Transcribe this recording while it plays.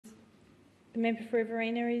The member for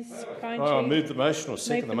Riverina is going to... I move the motion or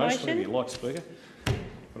second the motion, if you like, Speaker.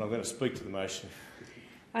 But I'm going to speak to the motion.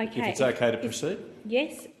 Okay. If it's okay to proceed.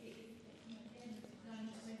 Yes.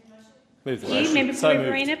 Move the motion. Member for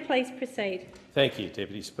Riverina, please proceed. Thank you,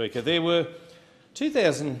 Deputy Speaker. There were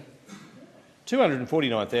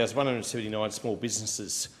 249,179 small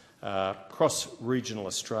businesses across regional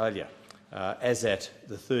Australia as at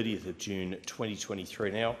the 30th of June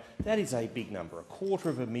 2023. Now, that is a big number,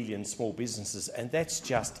 250,000 small businesses, and that's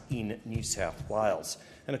just in New South Wales.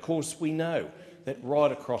 And of course, we know that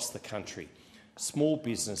right across the country, small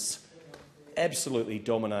business absolutely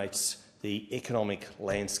dominates the economic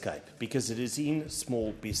landscape because it is in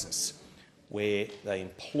small business where they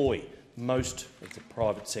employ most of the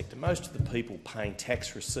private sector. Most of the people paying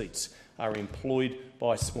tax receipts are employed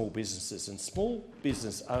by small businesses, and small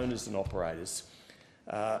business owners and operators,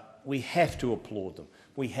 we have to applaud them.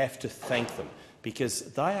 We have to thank them because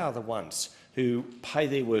they are the ones who pay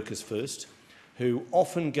their workers first, who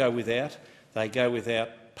often go without. They go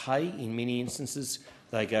without pay in many instances.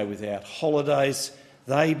 They go without holidays.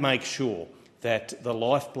 They make sure that the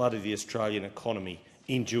lifeblood of the Australian economy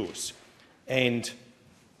endures. And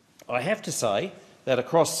I have to say that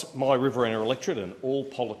across my Riverina electorate, and all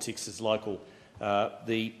politics is local,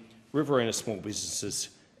 the Riverina small businesses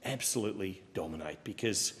absolutely dominate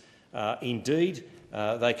because, indeed,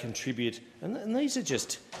 they contribute, and these are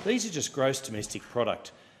just gross domestic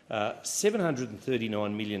product.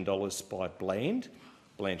 $739 million by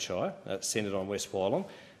Blandshire, centred on West Wyalong.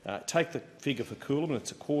 Take the figure for Coolum,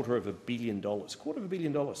 it's $250 million. $250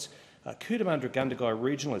 million. Cootamundra Gundagai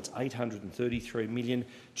Regional, it's $833 million.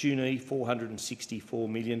 Junee, $464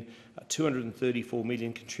 million. $234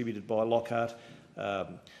 million contributed by Lockhart.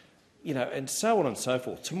 And so on and so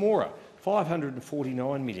forth. Tamora,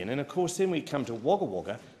 $549 million. And of course, then we come to Wagga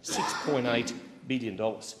Wagga, $6.8 billion.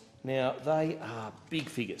 Now, they are big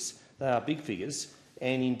figures. They are big figures.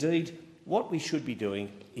 And indeed, what we should be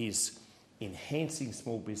doing is enhancing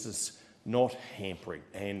small business, not hampering.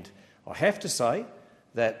 And I have to say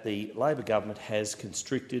that the Labor government has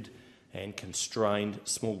constricted and constrained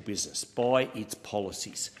small business by its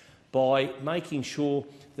policies, by making sure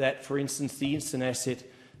that, for instance, the instant asset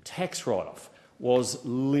tax write-off was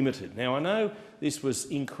limited. Now, I know this was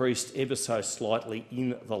increased ever so slightly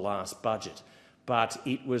in the last budget, but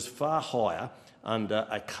it was far higher under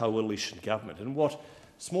a coalition government. And what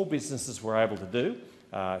small businesses were able to do,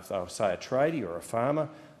 if they were, say, a tradie or a farmer,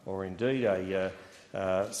 or indeed a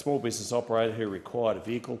small business operator who required a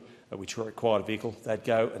vehicle, they'd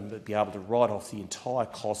go and be able to write off the entire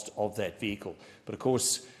cost of that vehicle. But of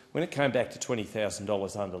course, when it came back to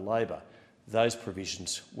 $20,000 under Labor, those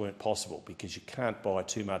provisions weren't possible because you can't buy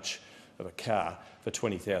too much of a car for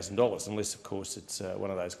 $20,000 unless, of course, it's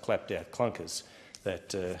one of those clapped-out clunkers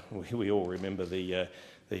that we all remember the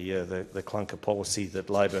clunker policy that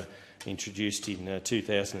Labor introduced in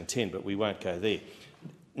 2010, but we won't go there.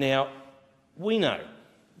 Now, we know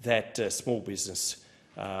that small business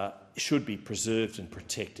should be preserved and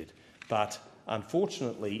protected, but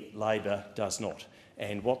unfortunately Labor does not.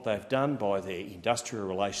 And what they've done by their industrial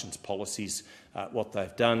relations policies, what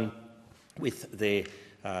they've done with their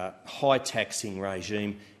high taxing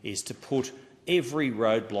regime is to put every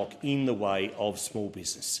roadblock in the way of small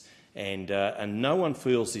business. And no one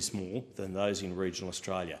feels this more than those in regional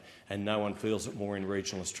Australia, and no one feels it more in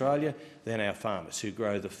regional Australia than our farmers who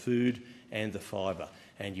grow the food and the fibre.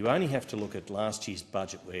 And you only have to look at last year's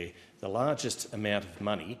budget where the largest amount of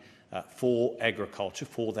money for agriculture,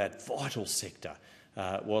 for that vital sector,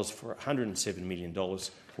 was for $107 million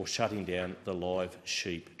for shutting down the live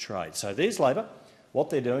sheep trade. So there's Labor. What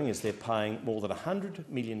they're doing is they're paying more than $100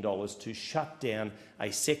 million to shut down a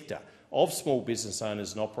sector of small business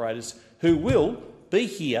owners and operators who will be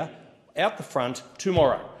here out the front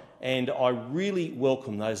tomorrow. And I really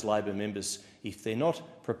welcome those Labor members, if they're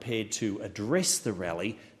not prepared to address the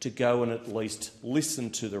rally, to go and at least listen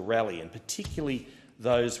to the rally, and particularly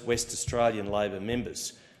those West Australian Labor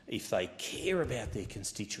members. If they care about their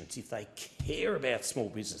constituents, if they care about small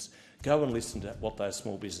business, go and listen to what those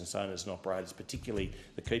small business owners and operators, particularly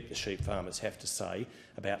the Keep the Sheep farmers, have to say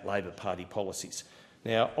about Labor Party policies.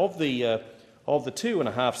 Now, of the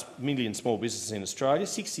 2.5 million small businesses in Australia,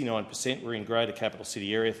 69% were in Greater Capital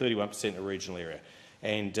City area, 31% in the regional area.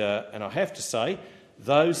 And I have to say,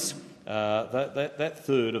 those that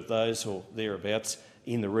third of those or thereabouts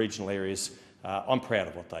in the regional areas, I'm proud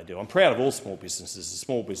of what they do. I'm proud of all small businesses. As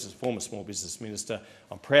a former small business minister,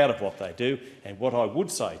 I'm proud of what they do. And what I would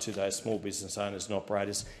say to those small business owners and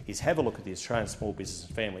operators is have a look at the Australian Small Business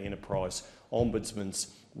and Family Enterprise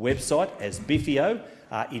Ombudsman's website as BIFIO.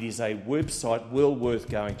 It is a website well worth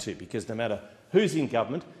going to, because no matter who's in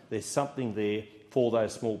government, there's something there for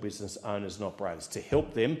those small business owners and operators to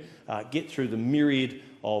help them get through the myriad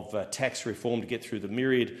of tax reform, to get through the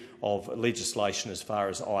myriad of legislation as far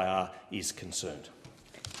as IR is concerned.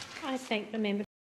 I thank the member